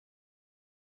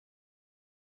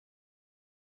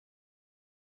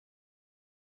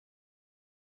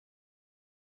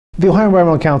The Ohio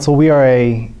Environmental Council, we are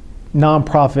a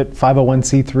nonprofit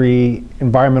 501c3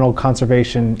 environmental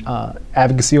conservation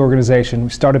advocacy organization. We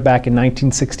started back in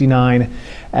 1969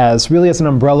 as an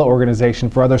umbrella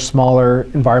organization for other smaller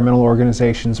environmental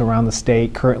organizations around the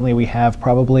state. Currently we have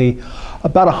probably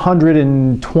about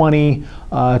 120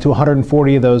 to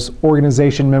 140 of those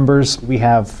organization members. We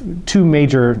have two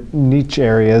major niche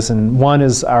areas, and one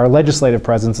is our legislative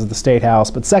presence at the State House,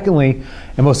 but secondly,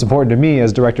 and most important to me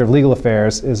as Director of Legal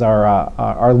Affairs, is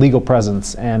our legal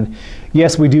presence. And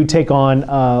yes, we do take on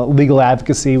legal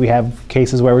advocacy. We have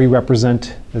cases where we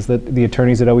represent, as the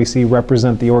attorneys at OEC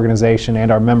represent the organization and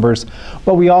our members,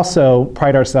 but we also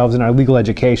pride ourselves in our legal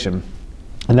education.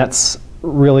 And that's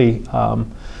really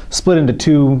split into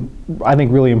two, I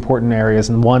think, really important areas.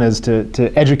 And one is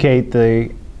to educate the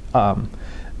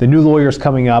new lawyers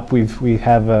coming up. We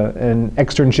have an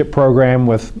externship program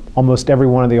with almost every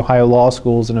one of the Ohio law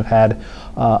schools, and have had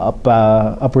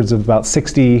upwards of about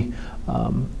 60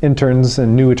 interns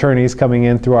and new attorneys coming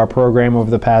in through our program over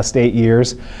the past 8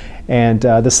 years. And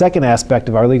the second aspect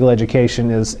of our legal education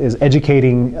is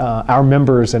educating our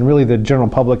members and really the general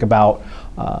public about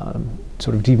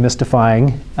sort of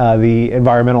demystifying the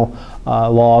environmental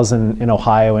laws in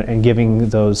Ohio, and giving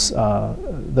those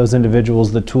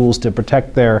individuals the tools to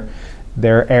protect their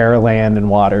air, land, and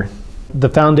water. The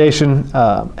foundation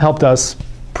helped us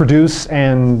produce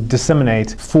and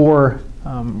disseminate four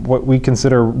what we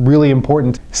consider really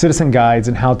important citizen guides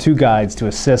and how-to guides to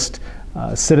assist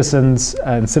citizens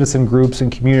and citizen groups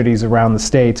and communities around the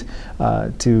state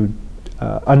to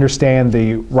understand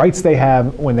the rights they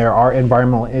have when there are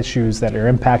environmental issues that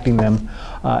are impacting them,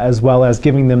 as well as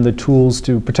giving them the tools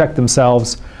to protect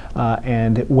themselves,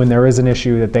 and when there is an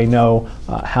issue that they know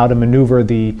how to maneuver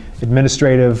the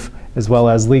administrative as well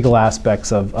as legal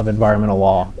aspects of environmental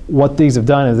law. What these have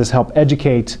done is this help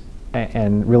educate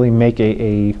and really make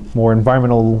a more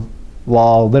environmental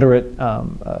law literate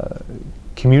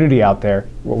community out there.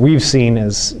 What we've seen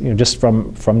is, just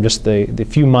from just the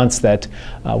few months that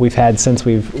we've had since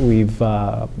we've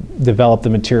developed the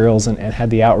materials and had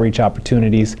the outreach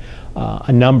opportunities,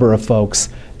 a number of folks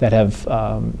that have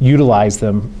utilized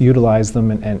them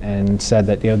and said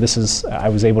that, this is, I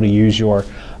was able to use your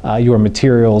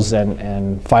materials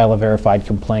and file a verified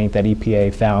complaint that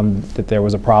EPA found that there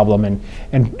was a problem,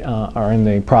 and are in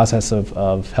the process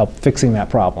of help fixing that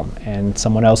problem. And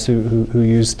someone else who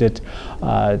used it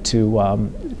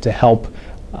to help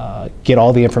get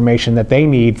all the information that they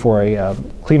need for a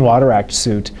Clean Water Act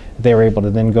suit, they were able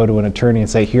to then go to an attorney and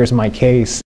say, here's my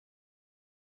case.